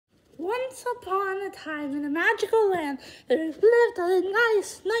Once upon a time in a magical land, there lived a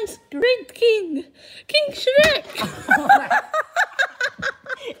nice, great king. King Shrek.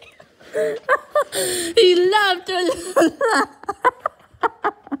 He loved to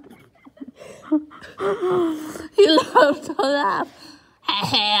He loved to laugh.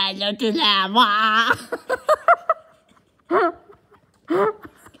 Hey, I love to laugh.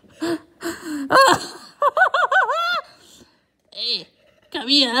 Hey, come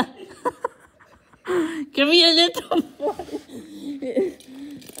here. Come here, little boy.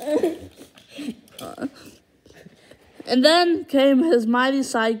 And then came his mighty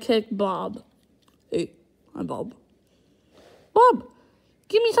sidekick, Bob. Hey, I'm Bob. Bob,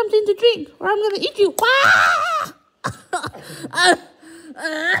 give me something to drink, or I'm gonna eat you.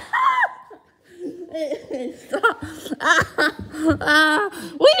 Stop.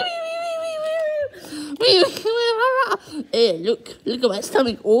 Hey, look at my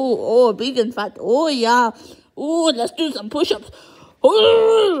stomach. Oh, big and fat. Oh, yeah. Oh, let's do some push-ups.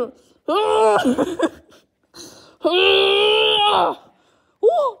 Oh,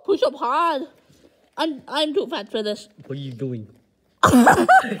 push up hard. I'm too fat for this. What are you doing?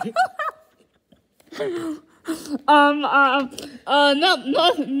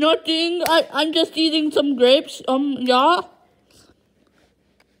 Nothing. I'm just eating some grapes. Yeah.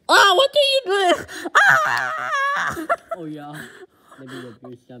 What are you doing? Oh yeah. Let me rub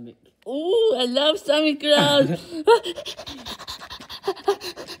your stomach. Oh, I love stomach rubs.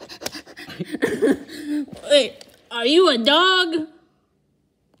 Wait, are you a dog?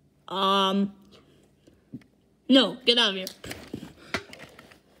 No, get out of here.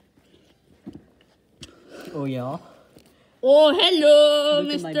 Oh yeah. Oh, hello,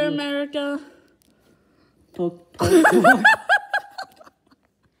 Look Mr. America. Poke.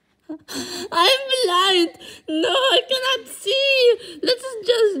 I'm blind. No, I cannot see. Let's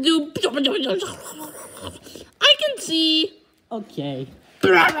just do. I can see. Okay.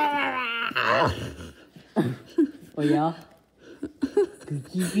 Oh yeah.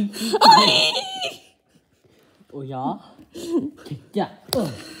 Oh yeah. Yeah.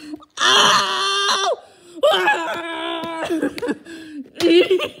 Ow!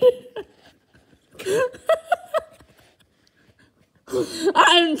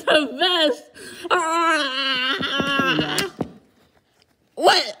 I'm the best.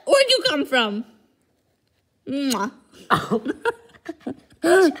 What? Where'd you come from? Mwah.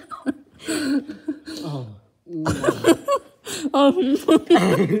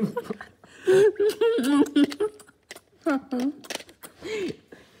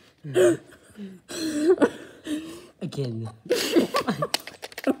 Again.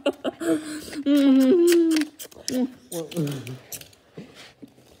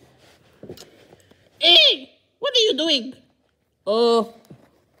 Hey, what are you doing?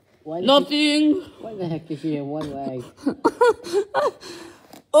 Nothing. Why the heck is she in one leg?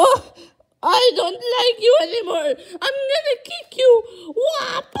 I don't like you anymore. I'm gonna kick you.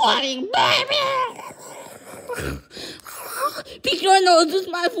 Boing, baby. Pick your nose with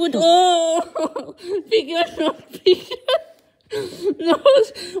my foot. Oh, pick your nose. Pick your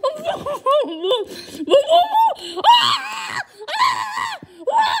nose.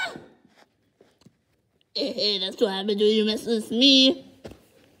 Hey, that's what happens when you mess with me.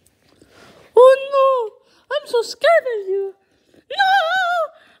 Oh no, I'm so scared of you. No!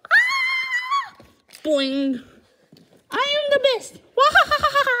 Boing. I am the best.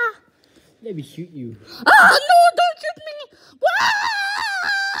 Let me shoot you. No, don't shoot me.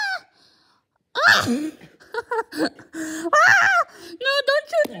 No, don't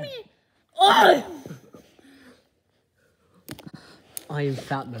shoot me. I am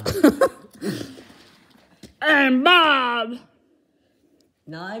fat now. I'm Bob.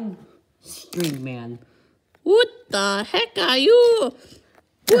 Now I'm String Man. What the heck are you?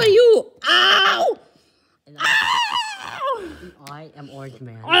 Who are you? Ow! And Ow! I am Orange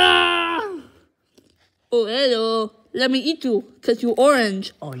Man. Oh, hello. Let me eat you, because you're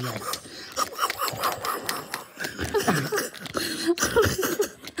orange. Oh, yes.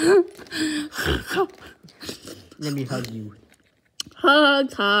 Let me hug you.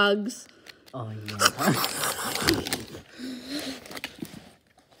 Hugs. Oh, yeah.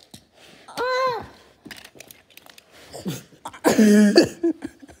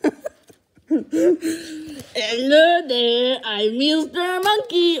 Hello there, I'm Mr.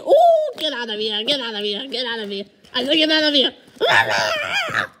 Monkey. Oh, get out of here, get out of here, get out of here. I said get out of here.